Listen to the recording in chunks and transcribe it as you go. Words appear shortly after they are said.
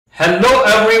Hello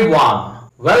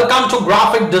everyone, welcome to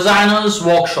Graphic Designers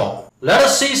Workshop. Let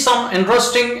us see some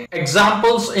interesting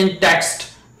examples in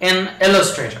text in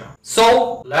Illustrator.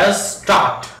 So let's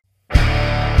start.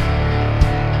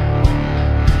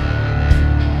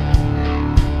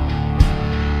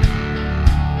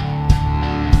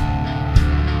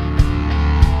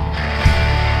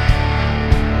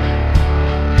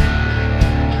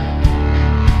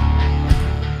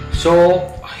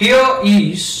 So here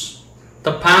is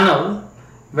the panel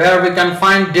where we can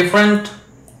find different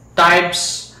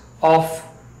types of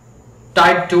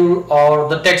type tool or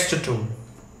the text tool.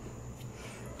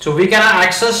 So we can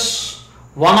access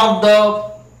one of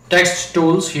the text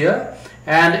tools here,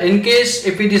 and in case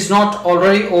if it is not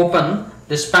already open,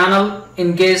 this panel,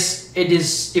 in case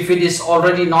if it is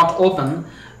already not open,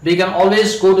 we can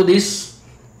always go to this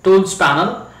tools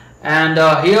panel, and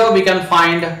here we can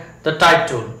find the type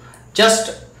tool.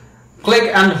 Just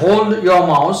click and hold your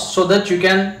mouse so that you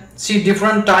can see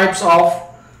different types of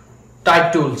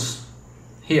type tools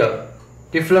here.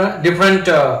 Different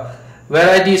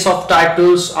varieties of type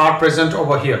tools are present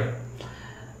over here.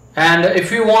 And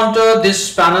if you want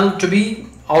this panel to be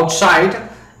outside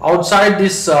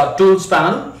this tools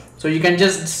panel, so you can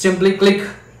just simply click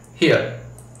here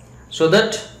so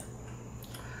that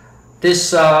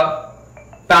this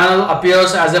panel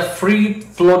appears as a free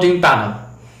floating panel,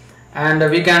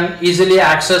 and we can easily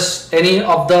access any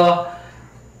of the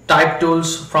type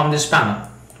tools from this panel.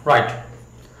 Right,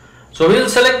 so we'll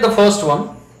select the first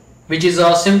one, which is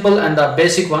a simple and a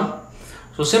basic one.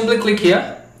 So simply click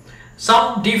here.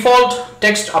 Some default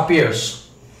text appears,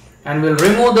 and we'll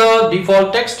remove the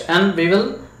default text and we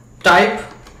will type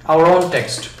our own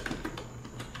text.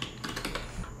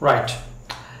 Right,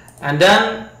 and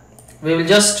then we will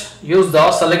just use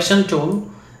the selection tool,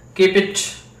 keep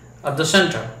it at the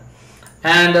center.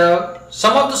 And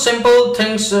some of the simple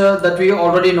things that we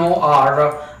already know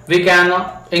are we can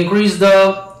increase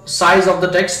the size of the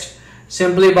text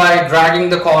simply by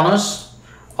dragging the corners,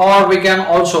 or we can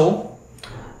also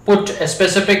put a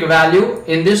specific value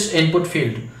in this input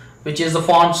field, which is the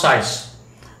font size.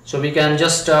 So we can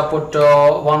just put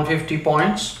 150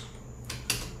 points.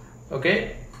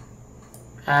 Okay,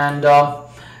 and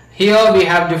here we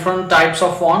have different types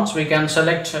of fonts. We can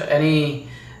select any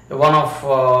one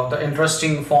of the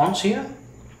interesting fonts here.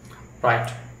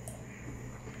 Right,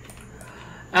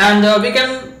 and we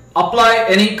can apply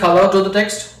any color to the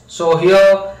text. So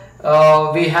here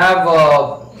we have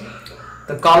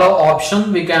the color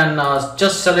option. We can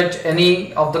just select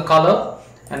any of the color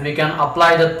and we can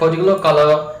apply that particular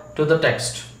color to the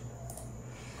text.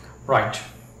 Right,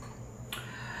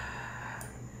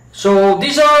 so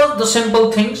these are the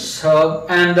simple things,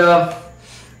 and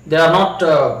they are not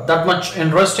that much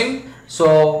interesting.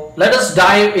 So let us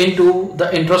dive into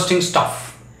the interesting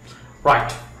stuff.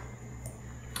 Right,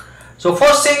 so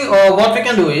first thing what we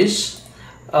can do is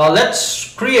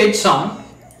let's create some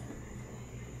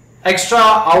extra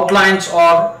outlines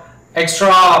or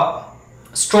extra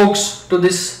strokes to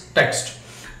this text.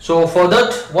 So for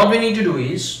that, what we need to do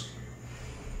is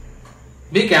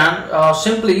we can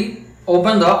simply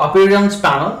open the appearance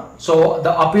panel. So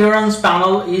the appearance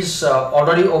panel is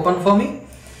already open for me,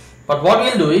 but what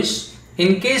we'll do is,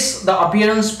 in case the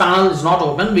appearance panel is not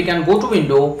open, we can go to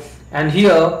window, and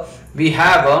here we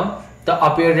have the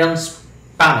appearance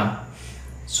panel.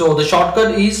 So the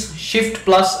shortcut is Shift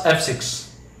plus F6.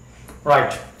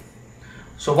 Right,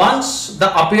 so once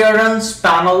the appearance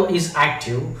panel is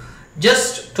active,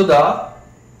 just to the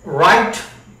right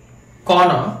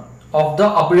corner of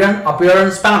the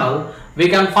appearance panel we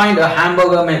can find a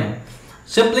hamburger menu.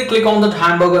 Simply click on that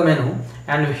hamburger menu,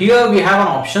 and here we have an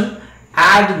option,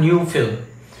 add new fill.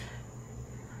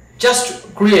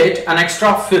 Just create an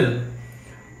extra fill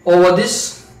over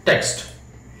this text.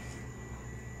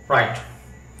 Right,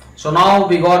 so now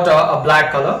we got a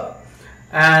black color,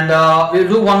 and we'll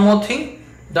do one more thing,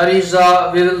 that is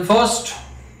we will first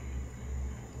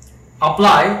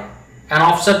apply an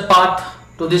offset path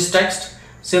to this text.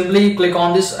 Simply click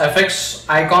on this FX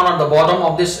icon at the bottom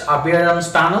of this appearance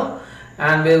panel,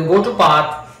 and we'll go to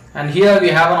path, and here we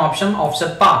have an option,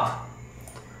 offset path.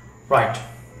 Right,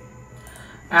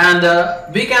 and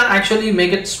we can actually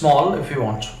make it small if you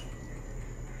want.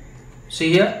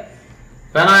 See here,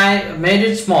 when I made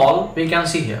it small, we can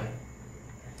see here,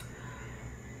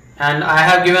 and I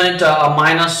have given it a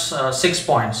minus 6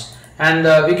 points, and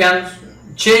we can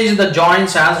change the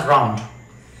joints as round.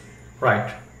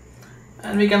 Right,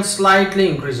 and we can slightly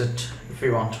increase it if we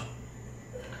want.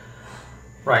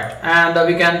 Right, and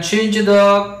we can change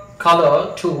the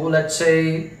color to, let's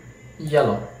say,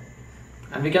 yellow,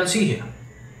 and we can see here.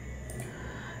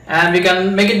 and we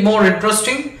can make it more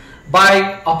interesting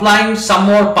by applying some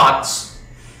more paths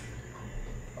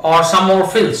or some more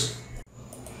fills.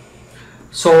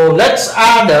 So let's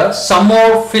add some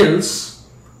more fills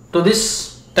to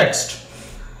this text,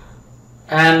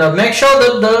 and make sure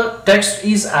that the text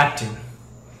is active.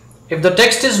 If the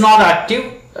text is not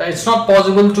active, it's not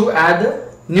possible to add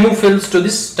new fills to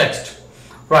this text.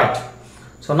 Right,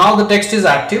 so now the text is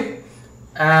active,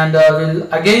 and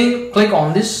we'll again click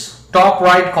on this top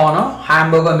right corner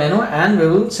hamburger menu, and we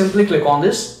will simply click on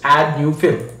this add new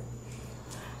fill.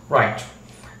 Right,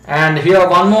 and here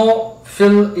one more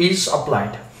fill is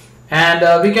applied,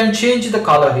 and we can change the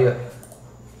color here.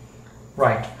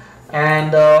 Right,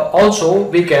 and also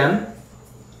we can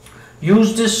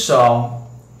use this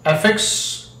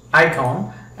FX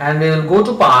icon, and we will go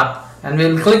to path, and we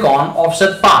will click on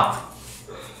offset path,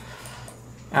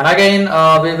 and again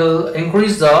we will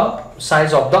increase the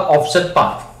size of the offset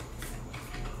path,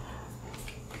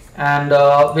 and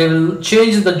we will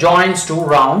change the joints to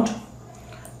round,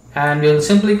 and we will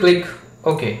simply click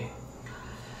OK.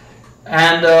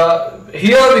 And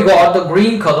here we got the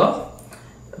green color,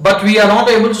 but we are not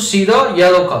able to see the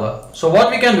yellow color. So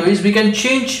what we can do is we can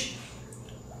change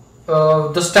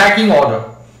the stacking order.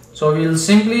 So we will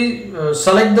simply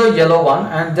select the yellow one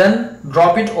and then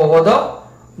drop it over the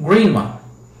green one,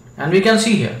 and we can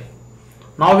see here.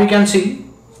 Now we can see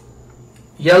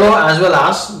yellow as well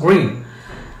as green,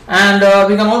 and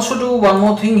we can also do one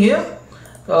more thing here.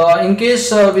 In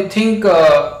case we think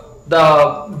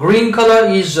the green color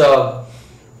is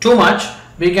too much,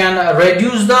 we can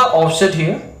reduce the offset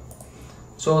here.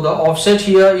 So the offset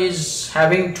here is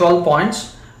having 12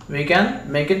 points. We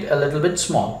can make it a little bit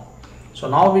small. So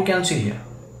now we can see here.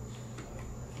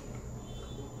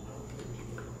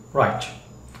 Right,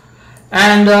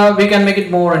 and we can make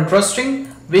it more interesting.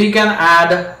 We can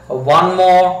add one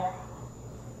more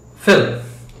fill.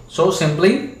 So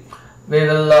simply we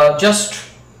will just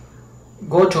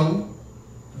go to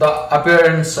the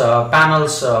appearance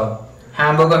panel's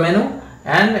hamburger menu,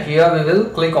 and here we will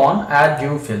click on add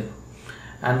new fill,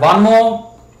 and one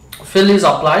more fill is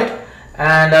applied.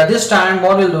 And this time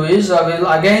what we'll do is we'll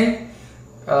again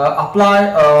apply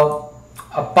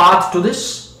a path to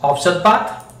this offset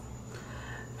path,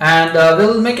 and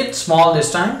we'll make it small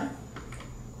this time.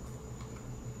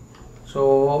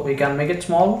 So we can make it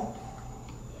small,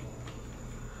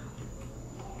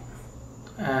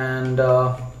 and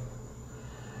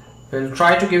we'll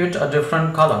try to give it a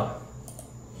different color.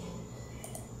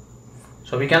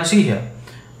 So we can see here,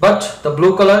 but the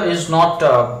blue color is not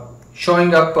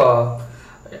showing up,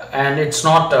 and it's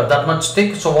not that much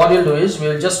thick. So what we'll do is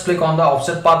we'll just click on the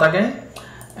offset path again,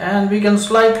 and we can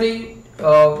slightly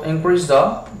increase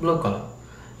the blue color.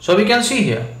 So we can see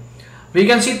here, we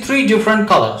can see 3 different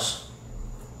colors,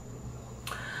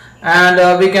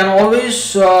 and we can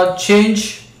always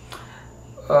change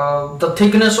the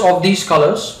thickness of these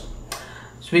colors.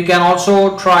 So we can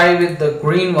also try with the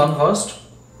green one first.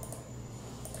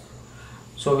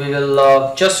 So we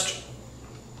will just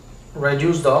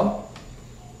reduce the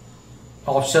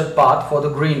offset path for the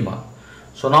green one.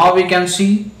 So now we can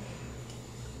see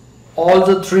all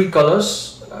the 3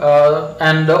 colors,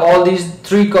 and all these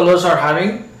 3 colors are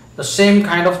having the same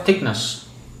kind of thickness.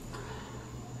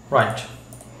 Right,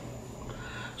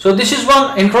 so this is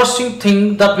one interesting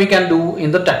thing that we can do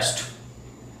in the text,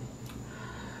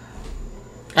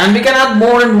 and we can add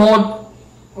more and more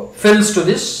fills to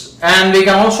this, and we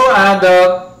can also add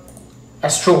a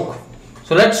stroke.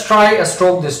 So let's try a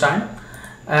stroke this time,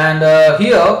 and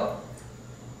here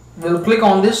we'll click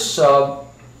on this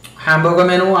hamburger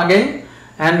menu again,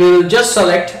 and we will just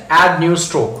select add new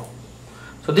stroke.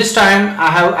 So this time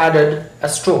I have added a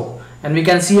stroke, and we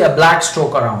can see a black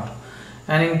stroke around,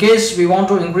 and in case we want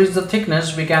to increase the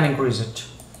thickness, we can increase it.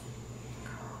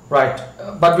 Right,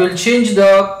 but we'll change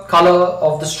the color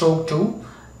of the stroke to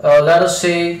let us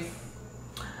say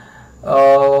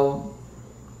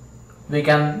we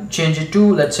can change it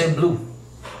to, let's say, blue.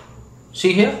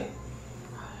 See here,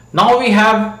 now we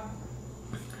have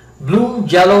blue,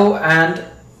 yellow and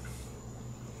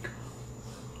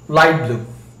light blue,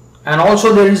 and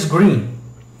also there is green,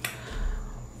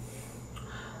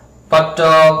 but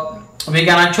we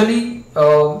can actually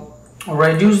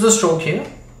reduce the stroke here,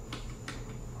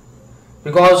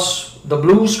 because the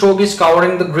blue stroke is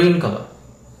covering the green color.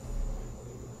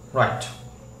 Right,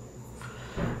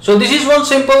 so this is one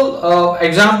simple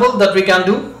example that we can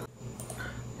do.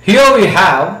 Here we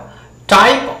have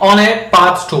type on a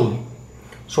path tool.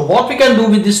 So what we can do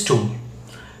with this tool,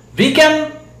 we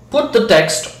can put the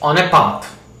text on a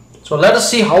path. So let us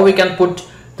see how we can put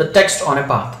the text on a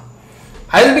path.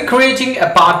 I will be creating a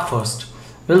path first.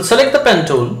 we'll select the pen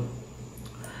tool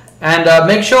and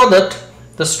make sure that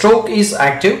the stroke is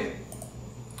active,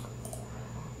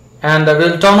 and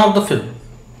we'll turn off the fill,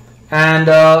 and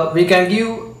we can give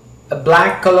a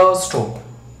black color stroke,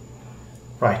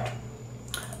 right?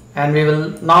 And we will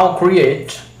now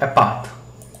create a path,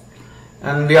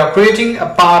 and we are creating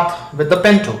a path with the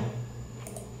pen tool,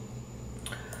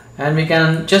 and we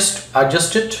can just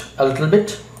adjust it a little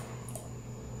bit,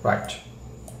 right?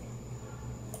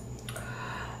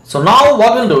 So now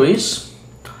what we'll do is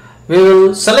we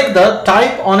will select the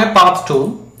type on a path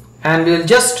tool, and we'll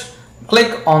just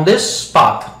click on this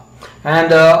path.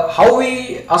 And how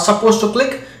we are supposed to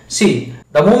click? See,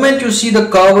 the moment you see the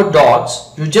curved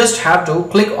dots, you just have to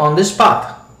click on this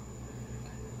path.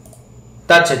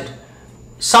 That's it.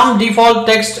 Some default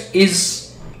text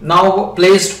is now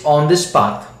placed on this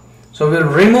path, so we'll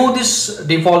remove this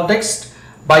default text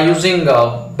by using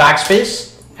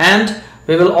backspace, and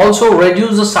we will also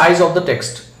reduce the size of the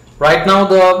text. Right now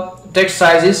the text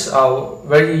size is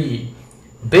very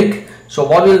big, so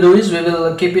what we'll do is we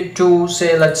will keep it to,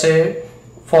 say, let's say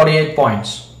 48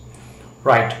 points,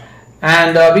 right?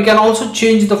 And we can also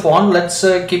change the font. Let's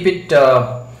keep it,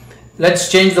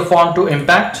 let's change the font to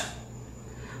Impact,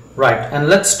 right? And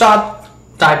let's start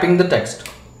typing the text.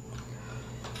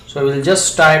 So we'll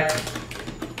just type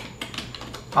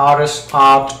RS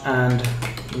Art and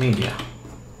Media.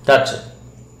 That's it.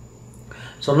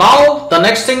 So now the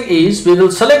next thing is we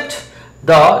will select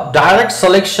the direct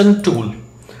selection tool.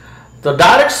 The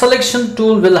direct selection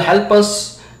tool will help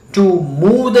us to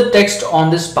move the text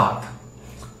on this path.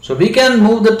 So we can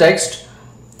move the text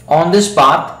on this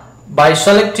path by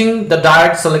selecting the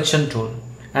direct selection tool,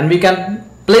 and we can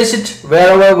place it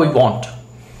wherever we want.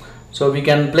 So we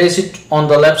can place it on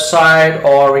the left side,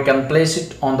 or we can place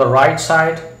it on the right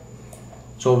side.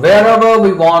 So wherever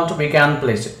we want, we can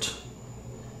place it,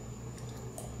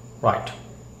 right?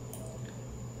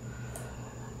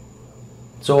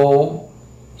 So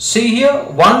see here,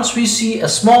 once we see a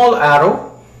small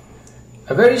arrow,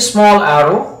 a very small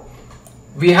arrow,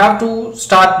 we have to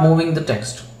start moving the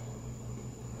text,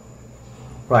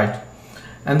 right?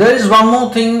 And there is one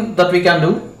more thing that we can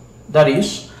do, that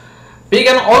is we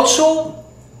can also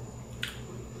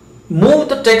move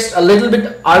the text a little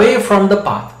bit away from the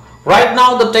path. Right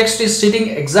now the text is sitting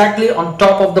exactly on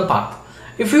top of the path.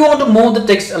 If you want to move the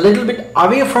text a little bit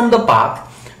away from the path,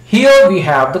 here we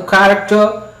have the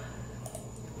character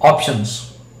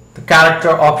options,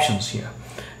 here.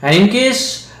 And in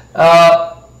case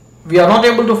we are not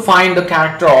able to find the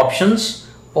character options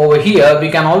over here, we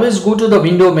can always go to the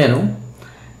window menu,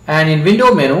 and in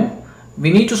window menu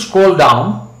we need to scroll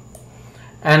down,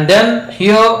 and then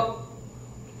here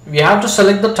we have to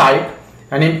select the type,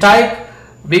 and in type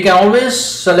we can always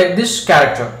select this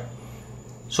character.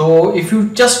 So if you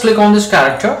just click on this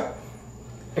character,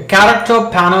 a character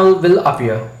panel will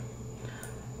appear.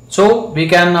 So we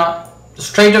can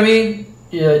straight away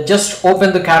just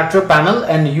open the character panel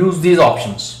and use these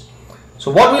options. So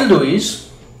what we'll do is,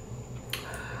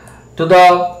 to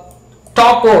the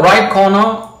top or right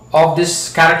corner of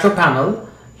this character panel,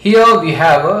 here we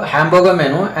have a hamburger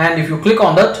menu, and if you click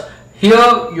on that,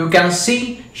 here you can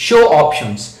see show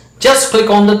options. Just click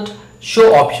on that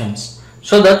show options,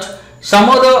 so that some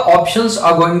other options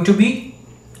are going to be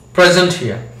present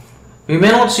here. We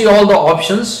may not see all the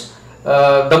options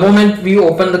the moment we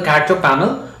open the character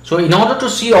panel. So in order to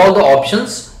see all the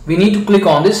options, we need to click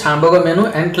on this hamburger menu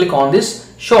and click on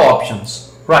this show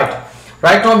options, right?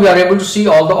 Right now we are able to see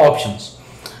all the options.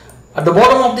 At the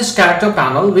bottom of this character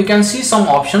panel, we can see some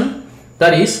option,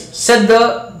 that is set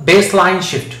the baseline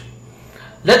shift.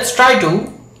 Let's try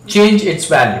to change its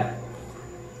value.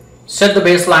 Set the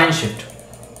baseline shift.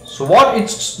 So what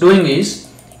it's doing is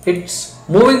it's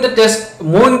moving the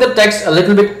text a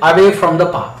little bit away from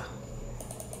the path,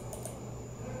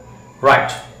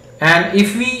 right? And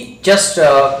if we just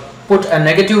put a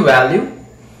negative value,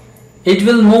 it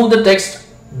will move the text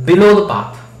below the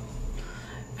path.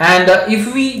 And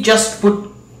if we just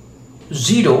put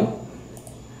 0,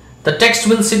 the text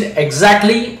will sit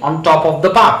exactly on top of the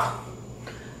path.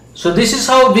 So this is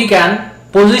how we can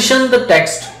position the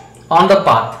text on the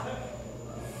path,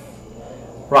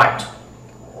 right?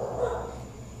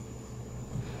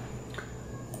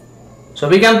 So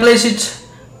we can place it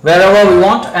wherever we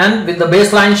want, and with the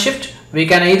baseline shift we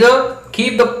can either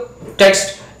keep the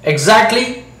text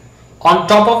exactly on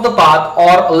top of the path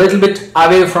or a little bit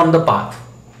away from the path,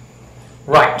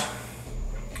 right?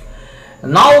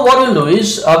 Now what we'll do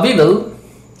is we will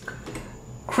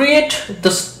create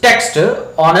this text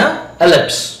on a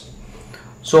ellipse.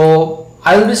 So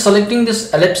I will be selecting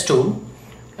this ellipse tool,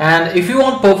 And if you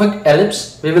want perfect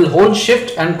ellipse, we will hold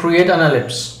shift and create an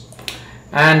ellipse.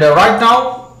 And right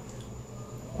now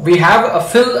we have a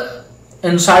fill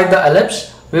inside the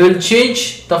ellipse. We will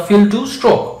change the fill to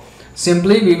stroke.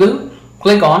 Simply we will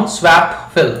click on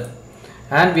swap fill,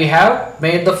 and we have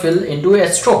made the fill into a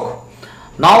stroke.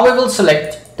 Now we will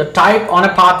select the type on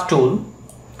a path tool,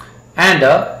 and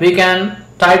we can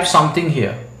type something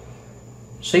here.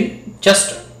 See,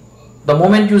 just the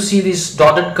moment you see this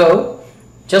dotted curve,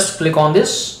 just click on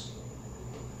this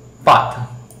path.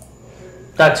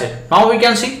 That's it. Now we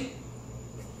can see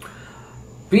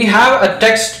we have a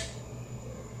text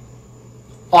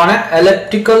on an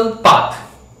elliptical path.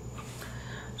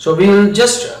 So we will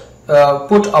just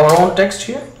put our own text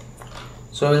here.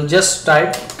 So we'll just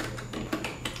type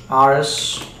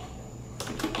RS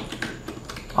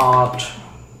art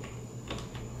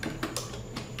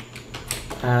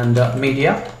and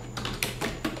media,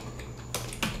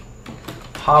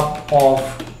 hub of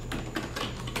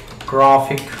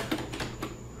graphic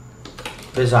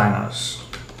designers.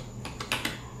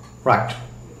 Right.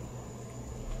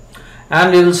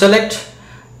 And we will select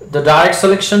the direct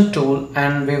selection tool,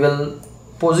 and we will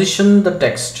position the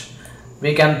text.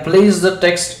 We can place the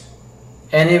text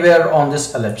anywhere on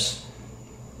this ellipse.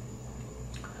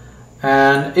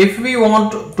 And if we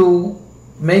want to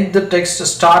make the text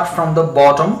start from the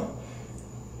bottom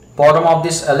of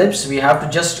this ellipse, we have to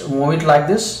just move it like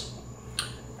this,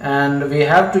 and we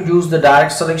have to use the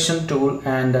direct selection tool,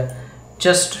 and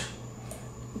just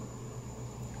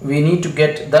we need to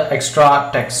get the extra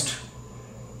text.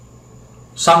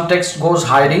 Some text goes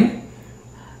hiding,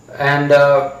 and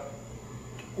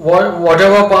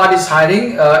whatever part is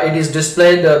hiding, it is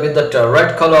displayed with that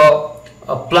red color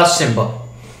plus symbol,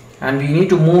 and we need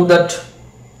to move that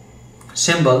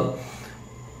symbol,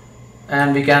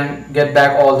 and we can get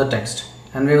back all the text.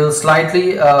 And we will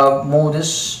slightly move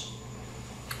this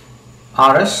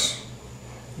RS,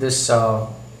 this the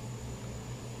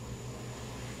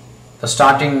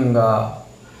starting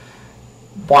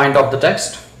point of the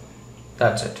text.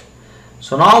 That's it.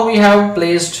 So now we have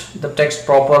placed the text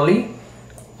properly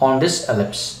on this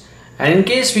ellipse, and in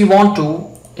case we want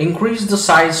to increase the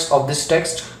size of this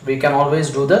text, we can always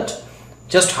do that.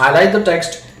 Just highlight the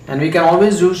text, and we can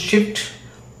always use shift,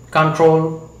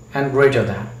 control and greater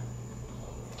than.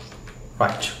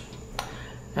 Right.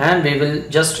 And we will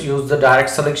just use the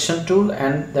direct selection tool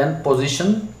and then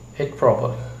position it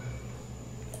properly.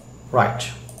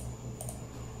 Right.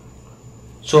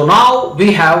 So now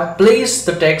we have placed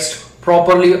the text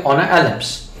properly on an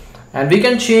ellipse, and we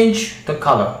can change the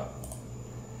color.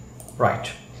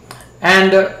 Right.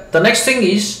 And the next thing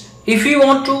is, if you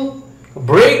want to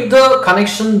break the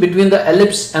connection between the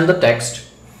ellipse and the text,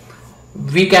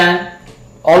 we can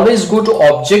always go to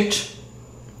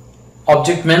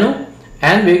object menu,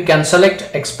 and we can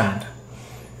select expand.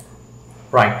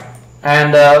 Right.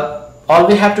 And all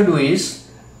we have to do is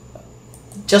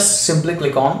just simply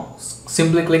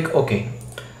click OK.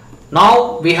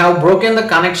 Now we have broken the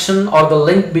connection or the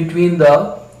link between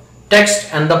the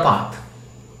text and the path.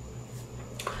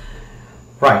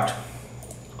 Right.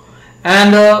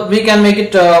 And we can make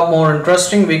it more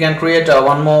interesting. We can create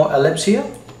one more ellipse here,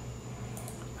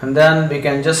 and then we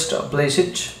can just place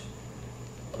it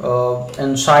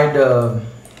inside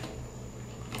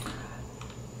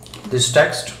this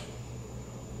text.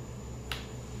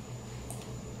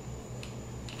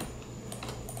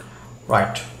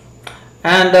 Right.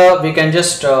 And we can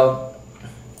just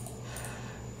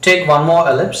take one more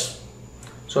ellipse.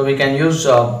 So we can use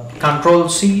Control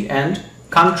C and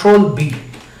Control B.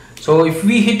 So if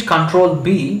we hit Control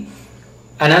B,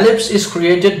 an ellipse is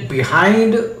created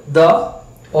behind the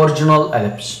original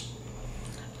ellipse,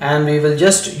 and we will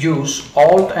just use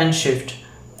Alt and Shift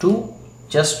to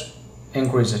just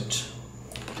increase it,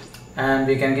 and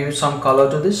we can give some color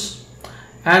to this,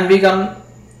 and we can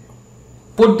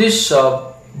put this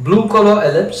blue color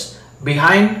ellipse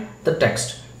behind the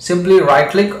text. Simply right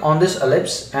click on this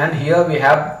ellipse, and here we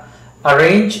have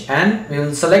arrange, and we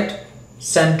will select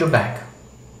send to back.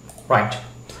 Right.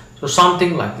 So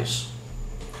something like this.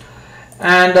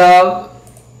 And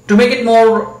to make it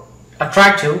more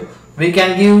attractive, we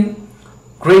can give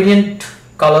gradient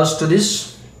colors to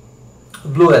this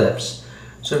blue ellipse.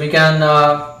 So we can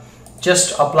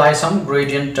just apply some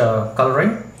gradient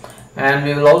coloring, and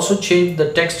we will also change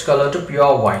the text color to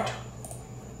pure white.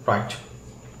 Right.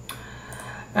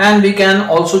 And we can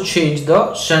also change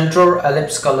the center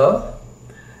ellipse color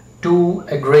to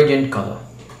a gradient color.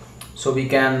 So we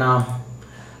can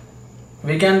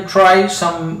try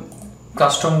some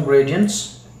custom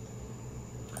gradients.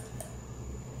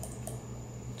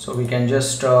 So we can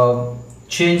just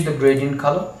change the gradient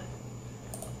color.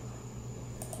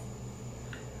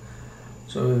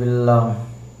 So we will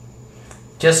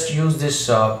just use this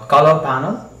color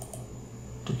panel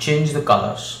to change the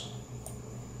colors.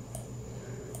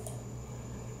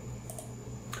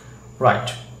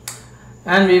 Right,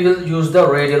 and we will use the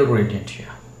radial gradient here.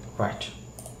 Right,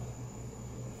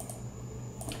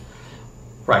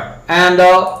 and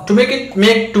to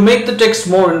make the text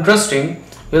more interesting,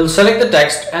 we'll select the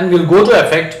text and we'll go to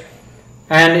effect,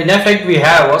 and in effect we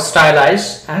have a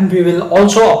stylize, and we will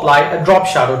also apply a drop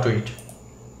shadow to it.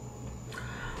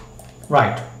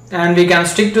 Right, and we can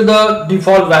stick to the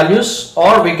default values,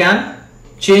 or we can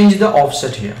change the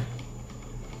offset here.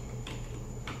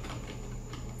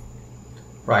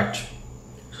 Right,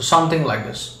 so something like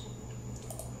this.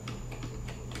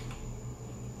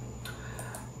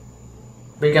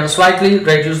 We can slightly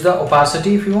reduce the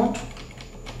opacity if you want.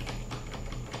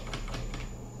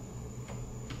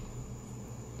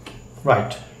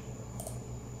 Right,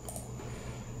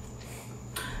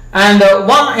 and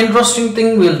one interesting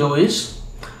thing we'll do is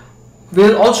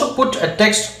we'll also put a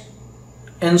text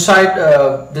inside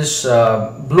this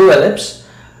blue ellipse.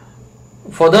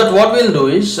 For that, what we'll do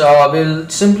is we'll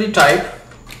simply type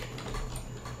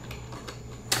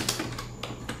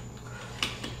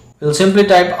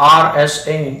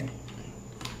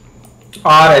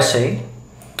RSA,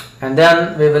 and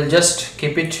then we will just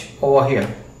keep it over here,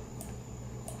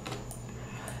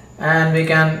 and we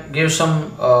can give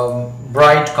some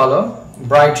bright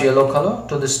yellow color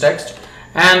to this text,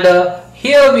 and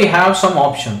here we have some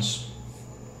options.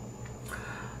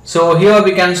 So here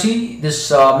we can see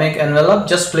this make envelope.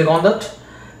 Just click on that,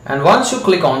 and once you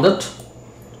click on that,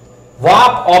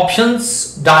 warp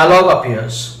options dialog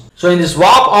appears. So in this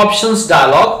warp options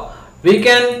dialog, we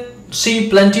can see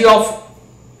plenty of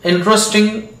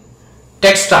interesting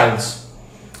text styles.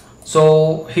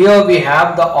 So here we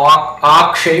have the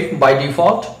arc shape by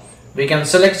default. We can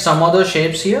select some other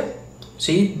shapes here.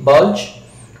 See, bulge.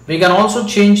 We can also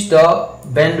change the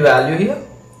bend value here.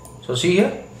 So see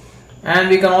here, and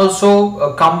we can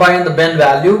also combine the bend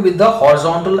value with the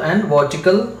horizontal and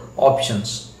vertical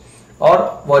options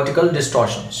or vertical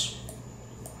distortions.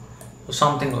 So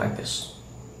something like this.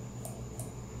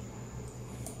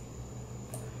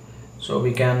 So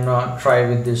we can try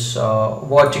with this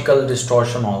vertical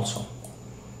distortion also.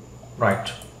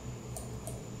 Right,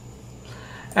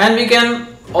 and we can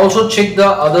also check the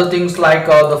other things like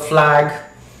the flag,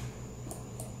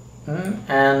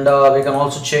 and we can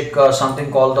also check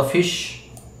something called the fish.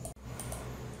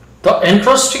 The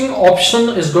interesting option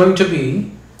is going to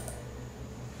be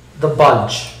the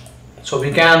bulge. So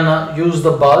we can use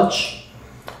the bulge,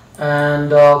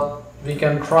 and we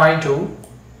can try to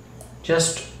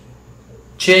just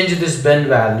change this bend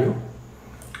value,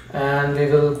 and we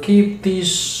will keep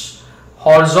these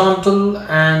horizontal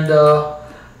and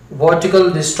vertical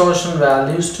distortion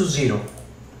values to 0,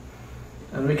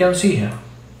 and we can see here.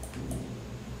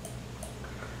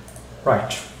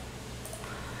 Right,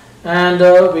 and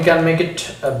we can make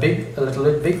it a little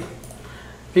bit big.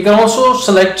 We can also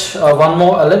select one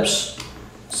more ellipse.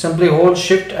 Simply hold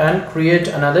shift and create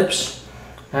an ellipse,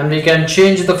 and we can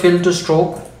change the fill to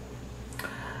stroke,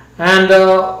 and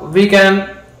we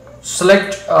can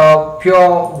select a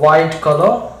pure white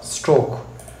color stroke.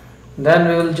 Then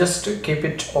we will just keep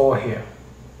it over here.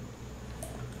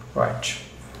 Right,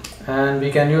 and we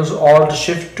can use Alt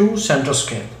Shift to center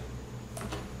scale.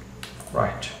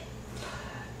 Right,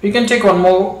 we can take one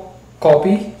more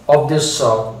copy of this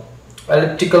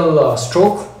elliptical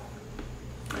stroke.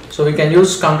 So we can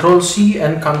use Ctrl C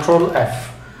and Ctrl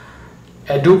F.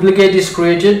 A duplicate is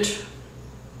created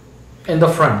in the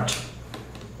front.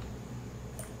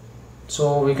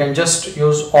 So we can just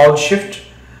use Alt Shift,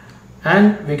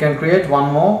 and we can create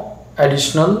one more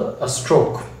additional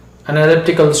stroke, an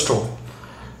elliptical stroke,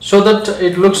 so that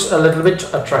it looks a little bit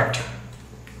attractive.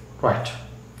 Right,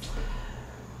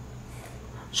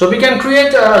 so we can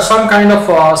create some kind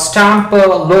of stamp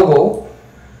logo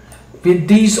with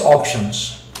these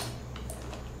options.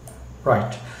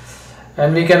 Right,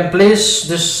 and we can place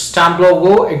this stamp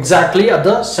logo exactly at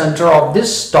the center of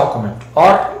this document,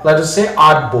 or let us say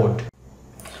artboard.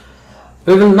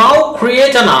 We will now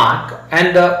create an arc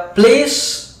and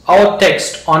place our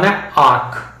text on an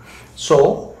arc.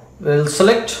 So we will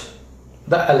select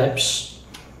the ellipse,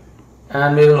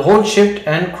 and we will hold shift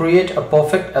and create a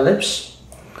perfect ellipse,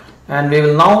 and we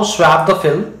will now swap the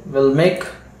fill. We'll make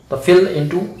the fill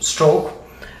into stroke,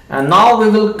 and now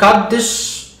we will cut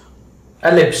this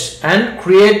ellipse and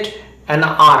create an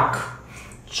arc.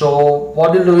 So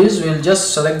what we'll do is we'll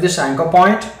just select this anchor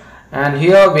point, and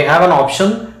here we have an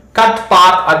option, cut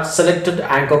path at selected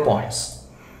anchor points.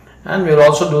 and we'll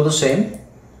also do the same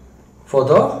for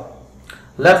the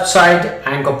left side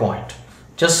anchor point.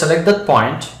 Just select that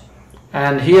point,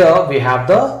 and here we have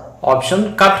the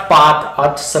option cut path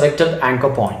at selected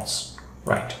anchor points.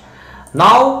 Right,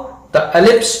 now the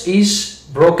ellipse is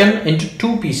broken into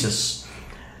two pieces.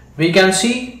 We can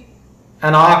see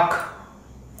an arc,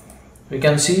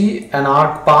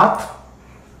 path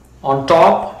on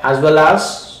top as well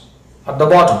as at the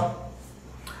bottom.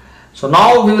 So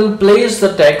now we will place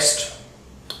the text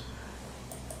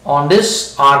on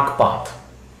this arc path.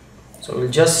 So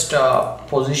we'll just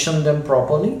position them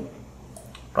properly.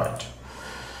 Right,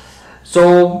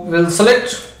 so we'll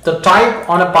select the type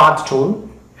on a path tool,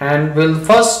 and we'll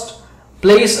first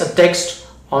place a text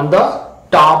on the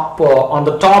top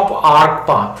arc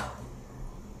path.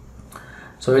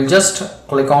 So we'll just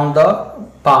click on the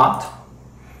path.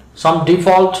 Some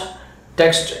default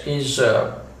text is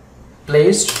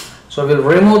placed, so we'll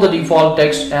remove the default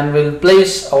text and we'll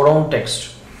place our own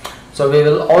text. So we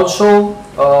will also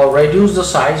reduce the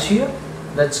size here.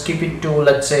 Let's keep it to,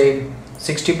 let's say,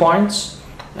 60 points,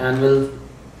 and we'll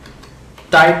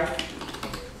type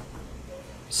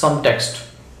some text.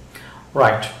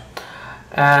 Right,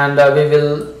 and we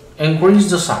will increase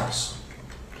the size.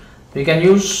 We can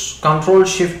use Ctrl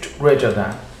Shift greater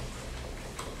than.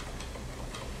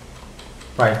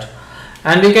 Right,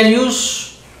 and we can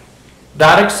use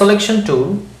direct selection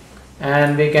tool,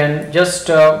 and we can just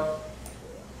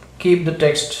keep the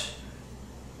text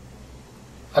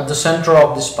at the center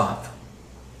of this path.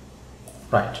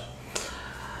 Right,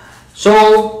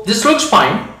 so this looks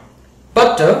fine,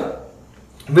 but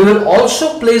we will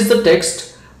also place the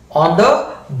text on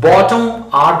the bottom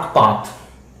arc path.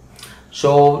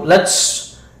 So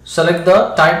let's select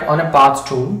the type on a path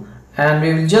tool, and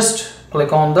we will just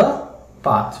click on the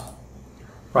path.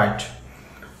 Right,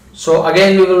 so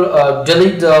again we will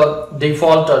delete the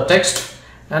default text,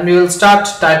 and we will start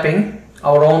typing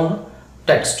our own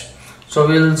text. So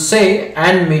we will say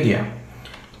and media,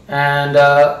 and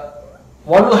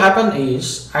what will happen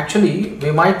is, actually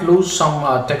we might lose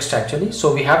some text actually.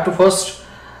 So we have to first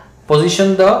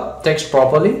position the text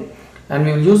properly, and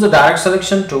we will use the direct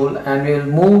selection tool, and we will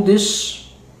move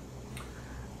this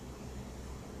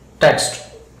text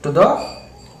to the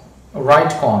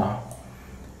right corner,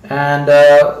 and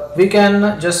we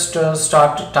can just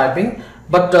start typing.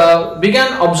 But we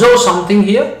can observe something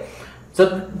here.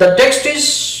 The text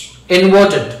is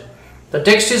inverted. The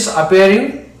text is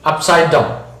appearing upside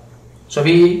down. So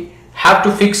we have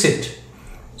to fix it.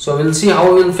 So we'll see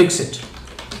how we will fix it.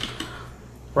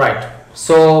 Right.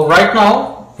 So right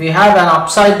now we have an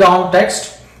upside down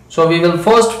text. So we will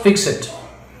first fix it.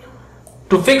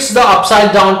 To fix the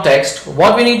upside down text,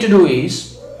 what we need to do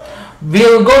is,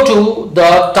 we'll go to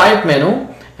the type menu,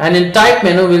 and in type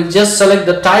menu we'll just select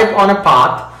the type on a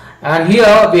path, and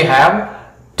here we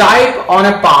have type on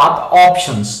a path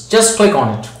options. Just click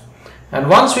on it, and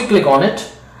once we click on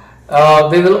it,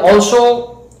 we will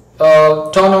also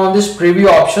turn on this preview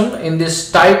option in this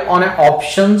type on a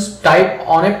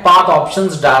path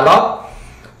options dialog,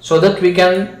 so that we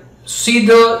can see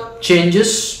the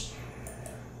changes.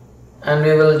 And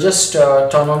we will just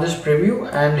turn on this preview,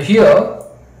 and here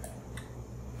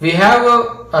we have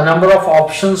a number of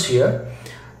options here.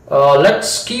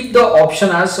 Let's keep the option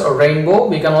as a rainbow.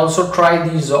 We can also try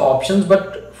these options,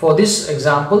 but for this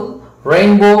example,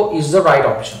 rainbow is the right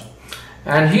option.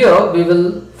 And here we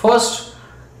will first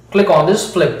click on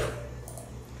this flip.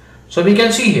 So we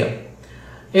can see here,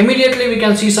 immediately we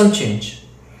can see some change.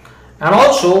 And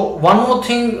also one more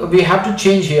thing we have to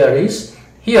change here is,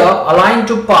 here align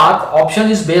to path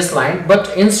option is baseline,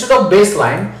 but instead of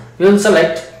baseline we will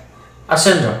select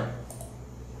ascender.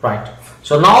 Right,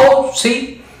 so now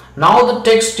see, now the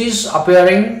text is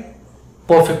appearing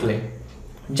perfectly.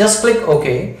 Just click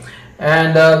OK,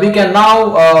 and we can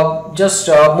now just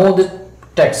move the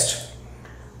text.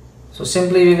 So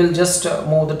simply we will just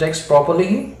move the text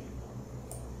properly.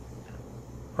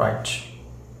 Right,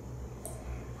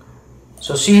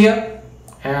 so see here,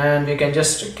 and we can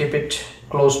just keep it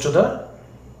close to the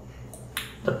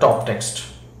top text.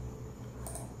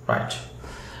 Right,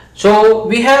 so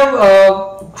we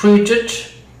have created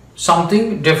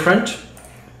something different,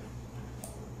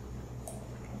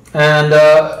 and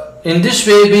in this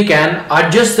way we can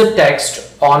adjust the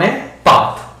text on a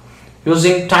path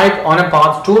using type on a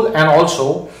path tool, and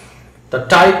also the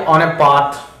type on a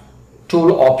path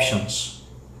tool options.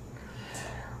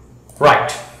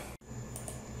 Right,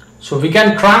 so we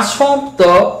can transform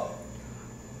the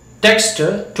text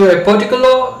to a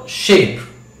particular shape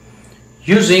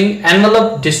using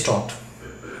envelope distort.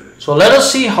 So let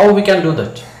us see how we can do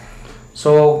that.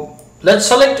 So let's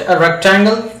select a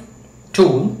rectangle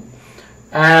tool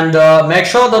and make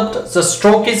sure that the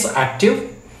stroke is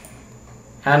active,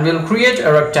 and we'll create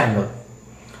a rectangle.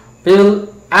 We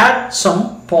will add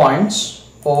some points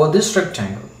over this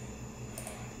rectangle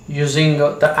using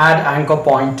the add anchor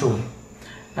point tool,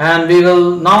 and we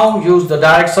will now use the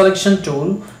direct selection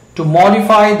tool to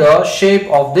modify the shape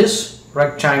of this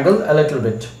rectangle a little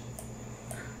bit.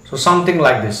 So something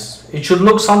like this. It should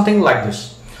look something like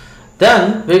this.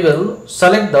 Then we will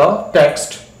select the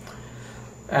text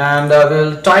and we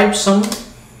will type some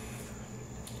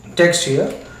text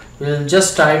here. We will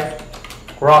just type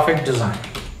graphic design,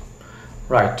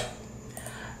 right,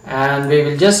 and we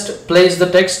will just place the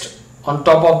text on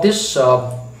top of this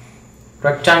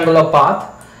rectangular path.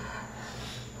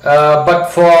 But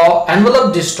for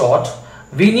envelope distort,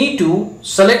 we need to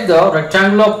select the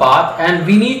rectangular path and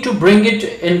we need to bring it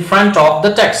in front of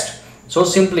the text. So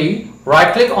simply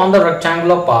right click on the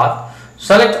rectangular path,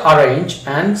 select arrange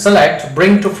and select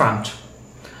bring to front.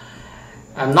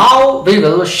 And now we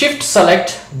will shift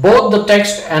select both the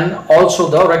text and also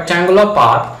the rectangular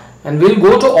path, and we'll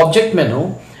go to object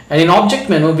menu, and in object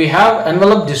menu we have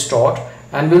envelope distort,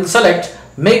 and we'll select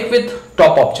make with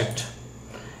top object.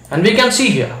 And we can see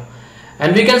here,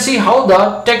 and we can see how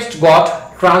the text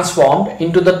got transformed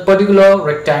into that particular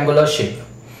rectangular shape,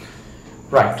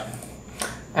 right.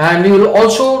 And we will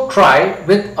also try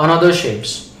with another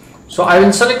shapes. So I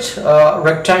will select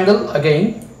rectangle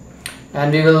again,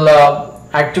 and we will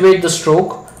activate the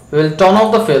stroke. We will turn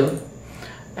off the fill,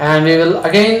 and we will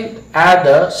again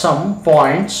add some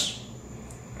points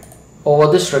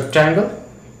over this rectangle,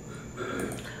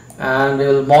 and we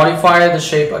will modify the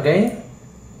shape again.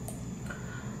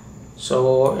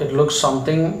 So it looks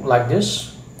something like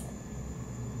this,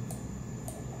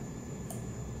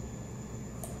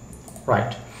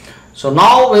 right. So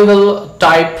now we will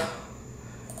type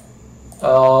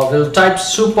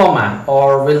Superman,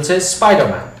 or we'll say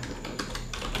Spider-Man,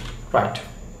 right.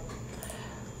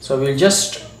 So we'll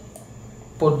just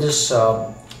put this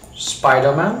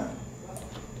Spider-Man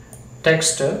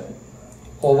text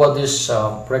over this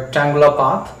rectangular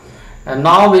path, and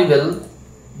now we will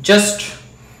just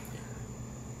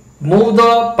move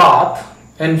the path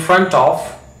in front of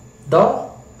the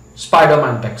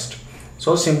Spider-Man text.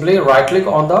 So simply right click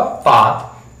on the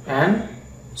path and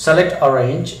select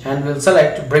arrange, and we'll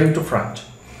select bring to front,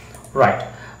 right.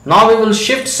 Now we will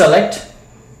shift select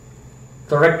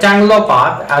the rectangular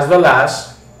path as well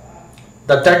as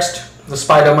the text, the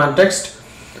Spider-Man text,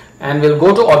 and we'll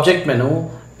go to object menu,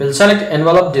 we'll select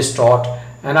envelope distort,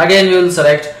 and again we will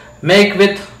select make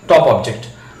with top object.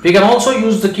 We can also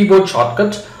use the keyboard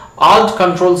shortcut Alt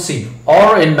Control C,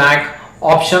 or in Mac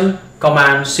Option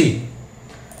Command C,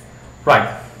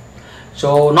 right.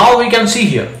 So now we can see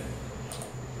here,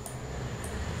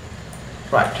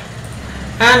 right,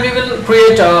 and we will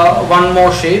create one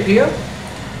more shape here.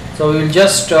 So we will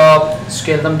just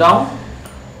scale them down.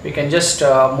 We can just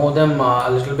move them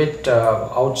a little bit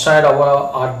outside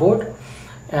our artboard,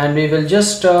 and we will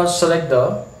just select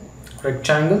the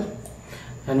rectangle,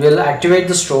 and we'll activate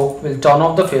the stroke. We'll turn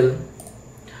off the fill,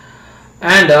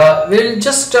 and we'll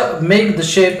just make the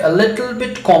shape a little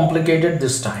bit complicated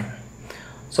this time.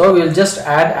 So we'll just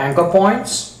add anchor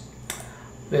points.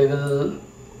 We will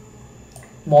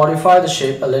modify the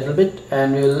shape a little bit,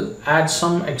 and we'll add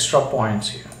some extra points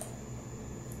here.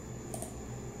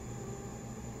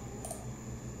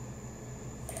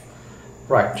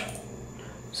 Right.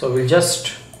 So we'll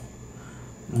just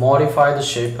modify the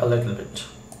shape a little bit.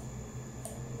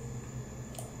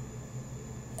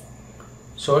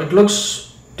 So it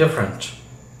looks different,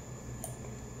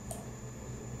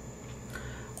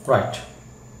 right.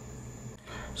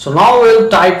 So now we'll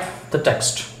type the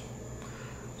text.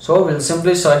 So we'll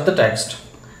simply select the text,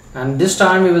 and this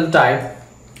time we will type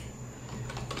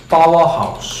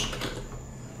powerhouse,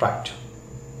 right.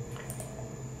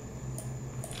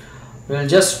 We'll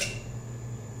just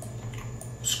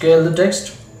scale the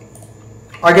text.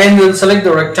 Again we'll select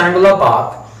the rectangular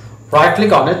path, right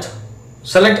click on it,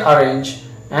 select arrange,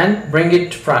 and bring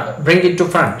it to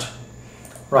front,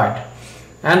 right.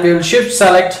 And we will shift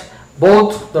select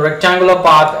both the rectangular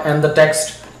path and the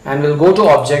text, and we'll go to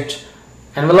object,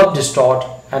 envelope distort,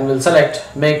 and we'll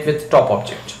select make with top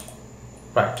object,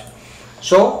 right.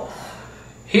 So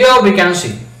here we can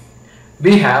see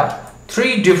we have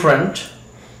three different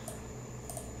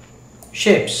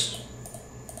shapes.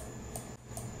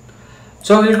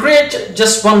 So we'll create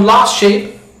just one last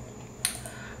shape.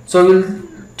 So we'll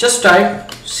just type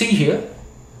C here,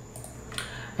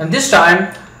 and this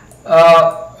time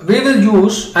we will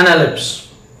use an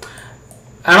ellipse,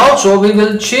 and also we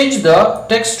will change the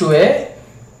text to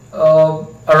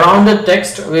a a rounded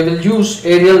text, we will use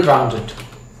Arial rounded.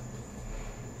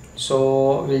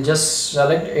 So we'll just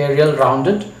select Arial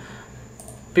rounded,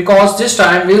 because this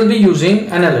time we'll be using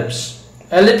an ellipse.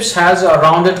 Ellipse has a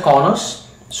rounded corners,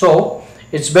 so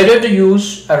it's better to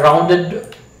use a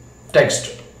rounded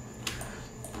text,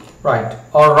 right,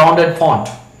 or rounded font.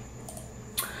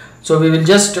 So we will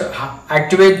just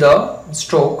activate the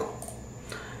stroke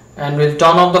and we'll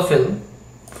turn off the fill,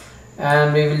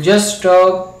 and we will just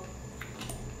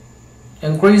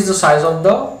increase the size of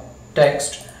the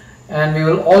text, and we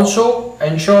will also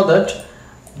ensure that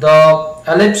the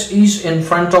ellipse is in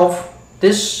front of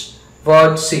this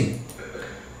word C.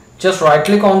 Just right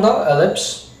click on the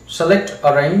ellipse, select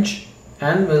arrange,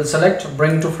 and we'll select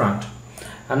bring to front.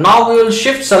 And now we will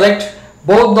shift select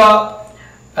both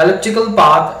the elliptical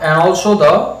path and also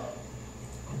the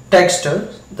text,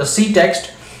 the C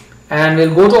text, and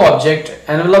we'll go to object,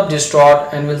 envelope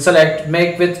distort, and we'll select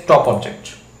make with top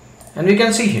object, and we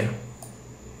can see here.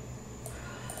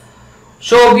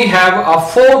 So we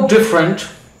have 4 different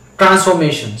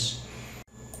transformations.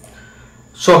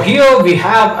 So here we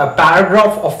have a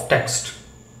paragraph of text.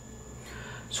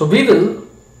 So we will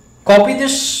copy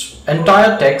this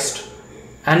entire text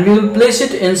and we will place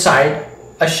it inside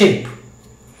a shape.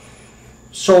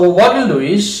 So what we'll do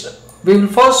is we will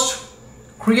first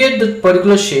create the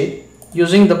particular shape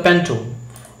using the pen tool.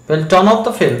 We'll turn off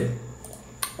the fill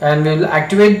and we'll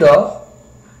activate the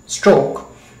stroke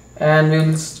and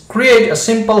we'll create a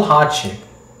simple heart shape.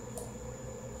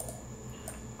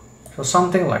 So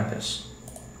something like this,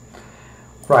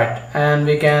 right, and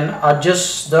we can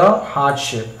adjust the heart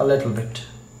shape a little bit.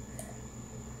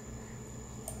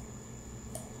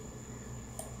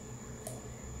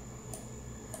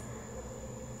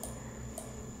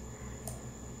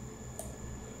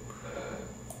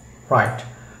 Right,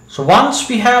 so once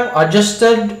we have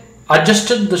adjusted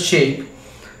the shape,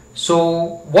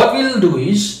 so what we'll do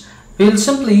is we'll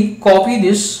simply copy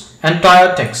this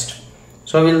entire text.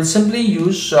 So we'll simply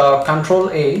use Control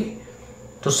A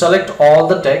to select all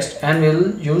the text, and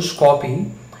we'll use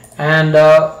copy, and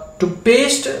to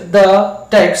paste the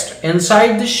text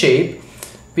inside the shape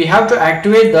we have to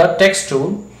activate the text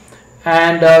tool,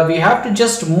 and we have to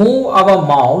just move our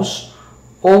mouse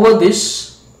over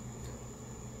this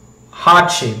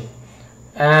heart shape,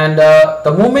 and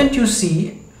the moment you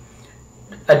see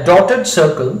a dotted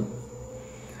circle,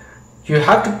 you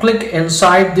have to click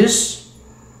inside this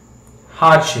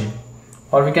heart shape,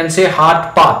 or we can say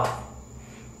heart path.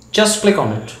 Just click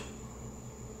on it.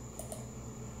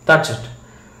 That's it.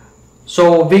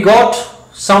 So we got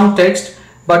some text,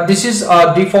 but this is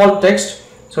a default text,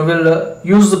 so we'll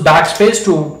use the backspace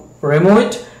to remove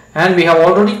it, and we have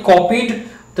already copied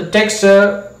the text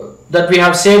that we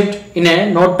have saved in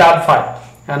a notepad file,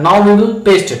 and now we will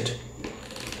paste it.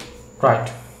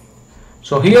 Right,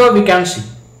 so here we can see,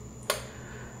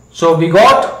 so we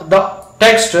got the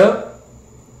text,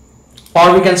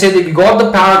 or we can say that we got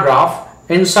the paragraph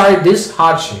inside this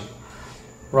heart shape.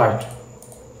 Right,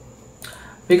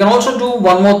 we can also do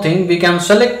one more thing. We can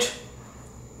select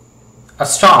a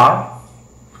star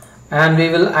and we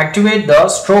will activate the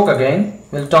stroke again.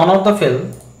 We'll turn off the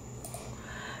fill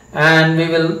and we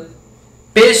will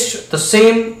paste the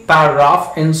same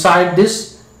paragraph inside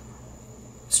this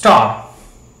star.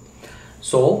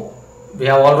 So we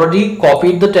have already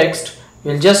copied the text.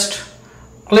 We'll just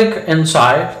click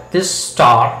inside this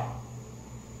star,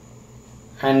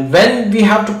 and when we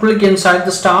have to click inside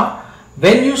the star,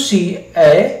 when you see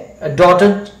a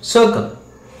dotted circle,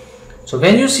 so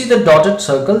when you see the dotted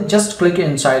circle, just click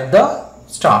inside the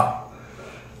star,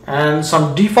 and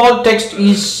some default text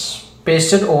is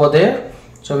pasted over there.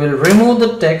 So we'll remove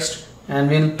the text and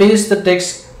we'll paste the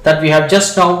text that we have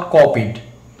just now copied.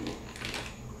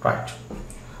 Right,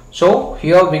 so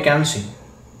here we can see.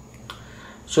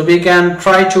 So we can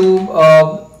try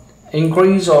to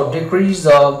increase or decrease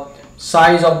the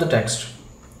size of the text.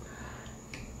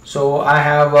 So I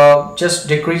have just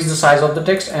decreased the size of the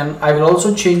text, and I will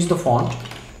also change the font.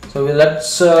 So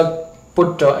let's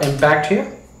put impact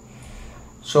here.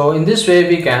 So in this way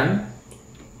we can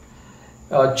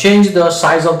change the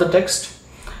size of the text,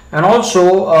 and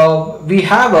also we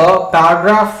have a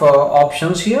paragraph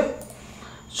options here.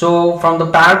 So from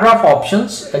the paragraph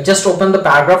options, just open the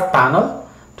paragraph panel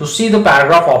to see the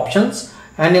paragraph options,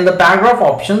 and in the paragraph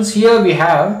options here we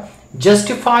have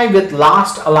justify with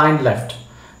last aligned left.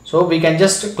 So we can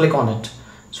just click on it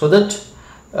so that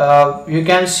you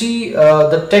can see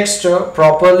the text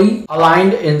properly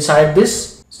aligned inside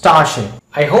this star shape.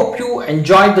 I hope you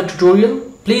enjoyed the tutorial.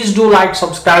 Please do like,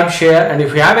 subscribe, share, and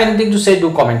if you have anything to say,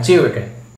 do comment. See you again.